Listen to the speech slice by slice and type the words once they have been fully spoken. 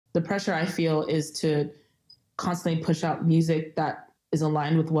the pressure I feel is to constantly push out music that is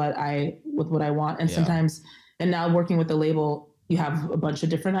aligned with what I want. And sometimes, and now working with the label, you have a bunch of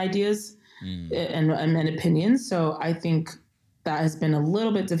different ideas and opinions. So I think that has been a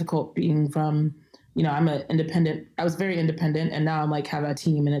little bit difficult being from, you know, I'm an independent. I was very independent, and now I'm like have a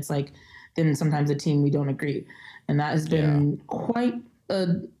team, and it's like then sometimes a team we don't agree, and that has been quite.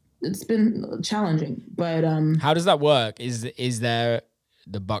 It's been challenging, but how does that work? Is there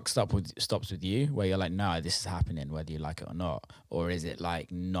the buck stops with you, where you're like, no, this is happening whether you like it or not, or is it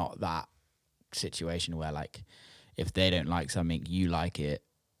like not that situation where like if they don't like something, you like it,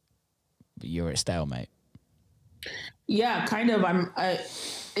 but you're at stalemate? Yeah, kind of.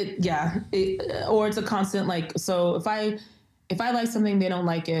 Or it's a constant like. So if I like something, they don't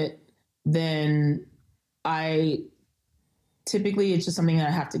like it, then I typically it's just something that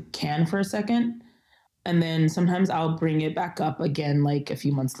I have to can for a second, and then sometimes I'll bring it back up again like a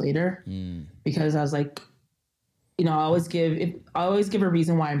few months later because I was like, you know, I always give a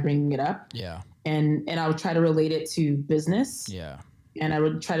reason why I'm bringing it up. Yeah, and I would try to relate it to business. Yeah. And I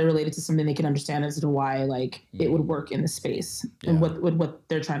would try to relate it to something they can understand as to why like it would work in the space and what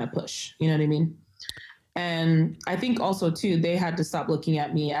they're trying to push. You know what I mean? And I think also too, they had to stop looking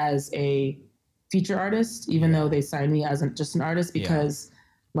at me as a feature artist, even though they signed me as just an artist, because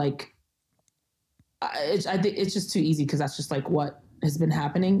like I think it's just too easy because that's just like what has been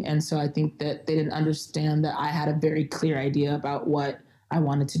happening. And so I think that they didn't understand that I had a very clear idea about what I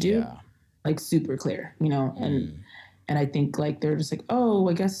wanted to do, like super clear, you know, and I think like they're just like, oh,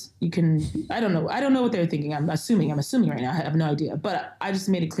 I guess you can. I don't know what they're thinking. I'm assuming right now. I have no idea. But I just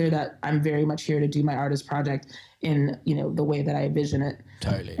made it clear that I'm very much here to do my artist project in, you know, the way that I envision it.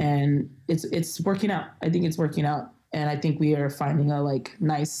 Totally. And it's working out. I think it's working out, and I think we are finding a like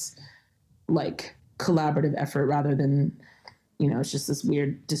nice, like collaborative effort rather than, you know, it's just this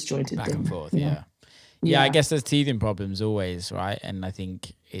weird disjointed back thing, and forth. Yeah, I guess there's teething problems always, right? And I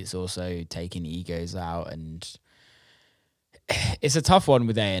think it's also taking egos out, and it's a tough one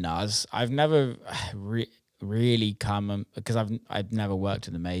with A&Rs. I've never really come because I've never worked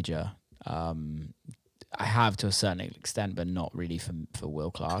in the major. I have to a certain extent, but not really for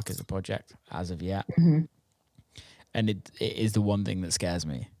Will Clarke as a project as of yet. And it is the one thing that scares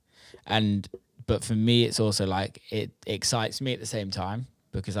me. But for me, it's also like it excites me at the same time,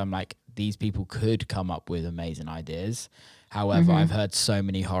 because I'm like, these people could come up with amazing ideas. However, I've heard so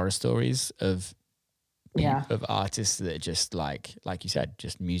many horror stories of artists that just like you said,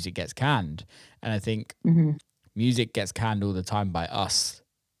 just music gets canned. And I think music gets canned all the time by us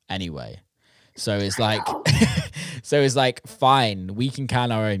anyway. So it's like, fine, we can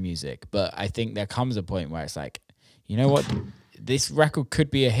can our own music, but I think there comes a point where it's like, you know what, this record could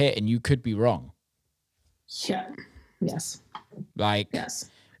be a hit and you could be wrong. Yeah. Yes. Like, yes.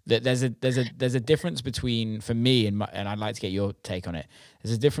 There's a difference between, for me, and I'd like to get your take on it.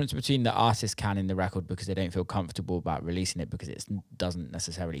 There's a difference between the artist canning the record because they don't feel comfortable about releasing it because it doesn't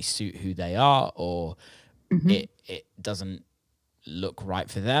necessarily suit who they are, or it doesn't look right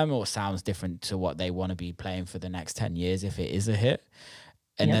for them, or sounds different to what they want to be playing for the next 10 years if it is a hit.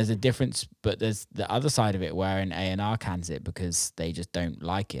 And there's a difference, but there's the other side of it where an A&R cans it because they just don't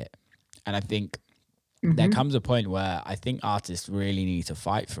like it. And I think there comes a point where I think artists really need to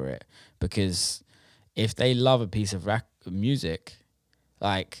fight for it, because if they love a piece of music,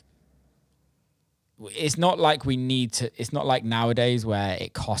 like, it's not like it's not like nowadays where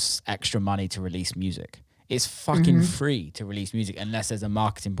it costs extra money to release music. It's fucking free to release music unless there's a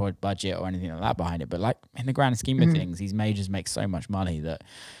marketing budget or anything like that behind it. But like, in the grand scheme of things, these majors make so much money that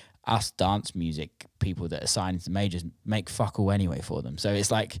us dance music people that are signed to majors make fuck all anyway for them. So it's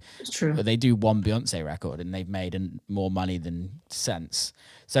like, it's true. They do one Beyonce record and they've made more money than sense.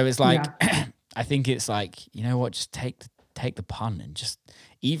 So it's like, I think it's like, you know what, just take the pun, and just,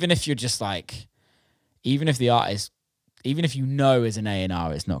 even if you're just like, even if the artist, even if you know as an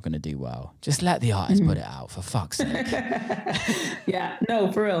A&R it's not going to do well, just let the artist put it out, for fuck's sake. Yeah,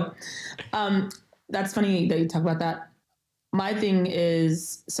 no, for real. That's funny that you talk about that. My thing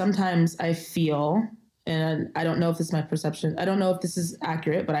is, sometimes I feel, and I don't know if this is my perception, I don't know if this is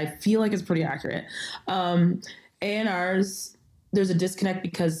accurate, but I feel like it's pretty accurate. A&Rs, there's a disconnect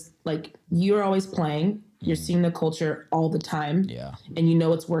because like you're always playing, you're seeing the culture all the time, and you know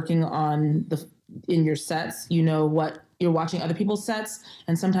what's working in your sets, you know what you're watching other people's sets,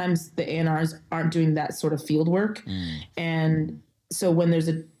 and sometimes the A&Rs aren't doing that sort of field work. And so when there's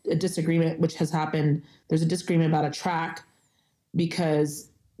a disagreement, which has happened, there's a disagreement about a track because,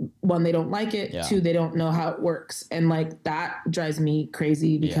 one, they don't like it, two, they don't know how it works, and like that drives me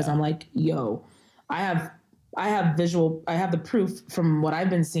crazy because I'm like, yo, I have I have the proof from what I've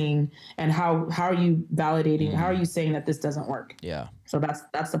been seeing, and how are you validating, how are you saying that this doesn't work? Yeah. So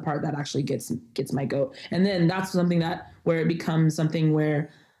that's the part that actually gets my goat. And then that's something that where it becomes something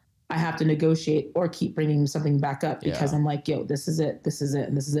where I have to negotiate or keep bringing something back up, because I'm like, yo, this is it, and this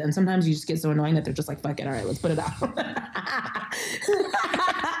is it. And sometimes you just get so annoying that they're just like, fuck it, all right, let's put it out.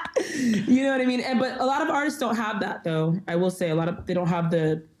 You know what I mean? But a lot of artists don't have that, though. I will say they don't have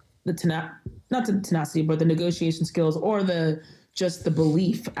the not the tenacity, but the negotiation skills, or just the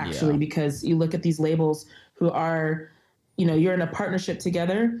belief, actually, because you look at these labels who are, you're in a partnership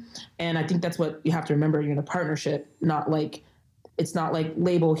together. And I think that's what you have to remember. You're in a partnership, it's not like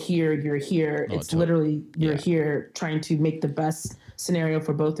label here, you're here. It's literally you're here trying to make the best scenario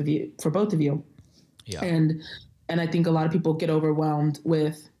for both of you. Yeah. And I think a lot of people get overwhelmed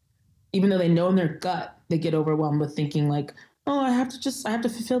with, even though they know in their gut, they get overwhelmed with thinking like, oh, I have to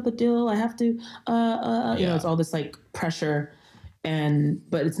fulfill the deal. I have to, it's all this like pressure,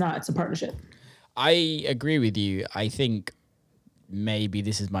 but it's not. It's a partnership. I agree with you. I think maybe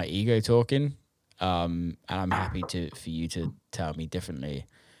this is my ego talking. And I'm happy for you to tell me differently,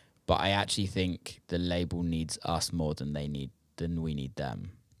 but I actually think the label needs us more than we need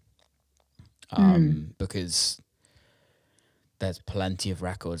them. Because there's plenty of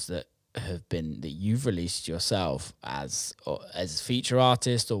records that you've released yourself as feature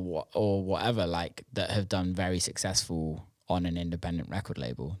artist or whatever, like, that have done very successful on an independent record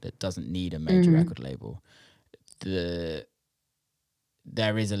label that doesn't need a major record label. There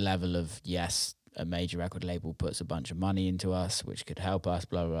is a level of, yes, a major record label puts a bunch of money into us, which could help us,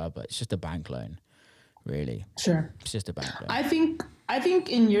 blah, blah, blah, but it's just a bank loan, really. Sure. It's just a bank loan. I think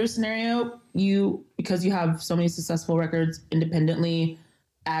in your scenario, because you have so many successful records independently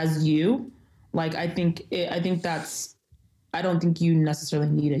as you, like, I don't think you necessarily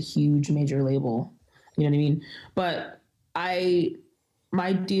need a huge major label. You know what I mean? But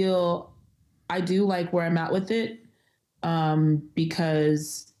my deal, I do like where I'm at with it,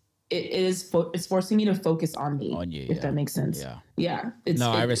 because it's forcing me to focus on me, if that makes sense. Yeah.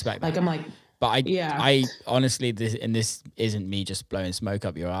 I respect that. Like, I'm like, but I honestly, this isn't me just blowing smoke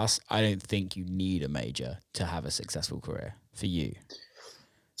up your ass. I don't think you need a major to have a successful career for you.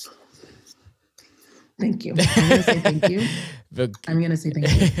 Thank you. I'm going to say thank you. I'm going to say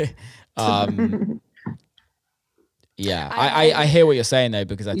thank you. Yeah, I hear what you're saying, though,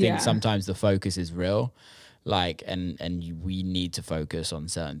 because I think sometimes the focus is real. Like, and we need to focus on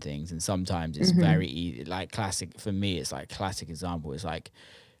certain things, and sometimes it's very easy. Like, classic for me, it's like classic example. It's like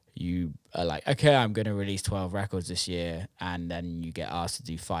you are like, okay, I'm going to release 12 records this year, and then you get asked to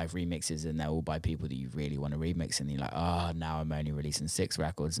do 5 remixes, and they're all by people that you really want to remix, and you're like, oh, now I'm only releasing 6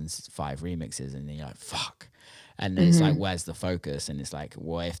 records and 5 remixes, and then you're like, fuck. And then it's like, where's the focus? And it's like,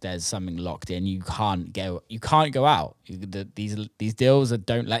 well, if there's something locked in, you can't go out. These deals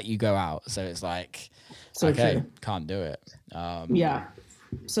don't let you go out, so it's like, so okay, true. Can't do it.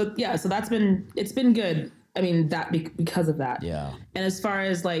 So it's been good. I mean, that because of that. Yeah. And as far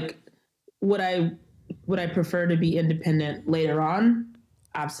as like, would I prefer to be independent later on?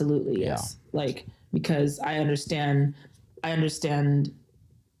 Absolutely, yes. Yeah. Like, because I understand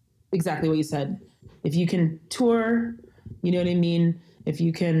exactly what you said. If you can tour, you know what I mean? If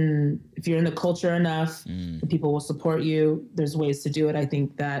you're in the culture enough, people will support you. There's ways to do it. I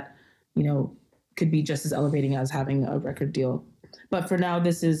think that, could be just as elevating as having a record deal. But for now,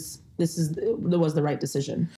 this was the right decision.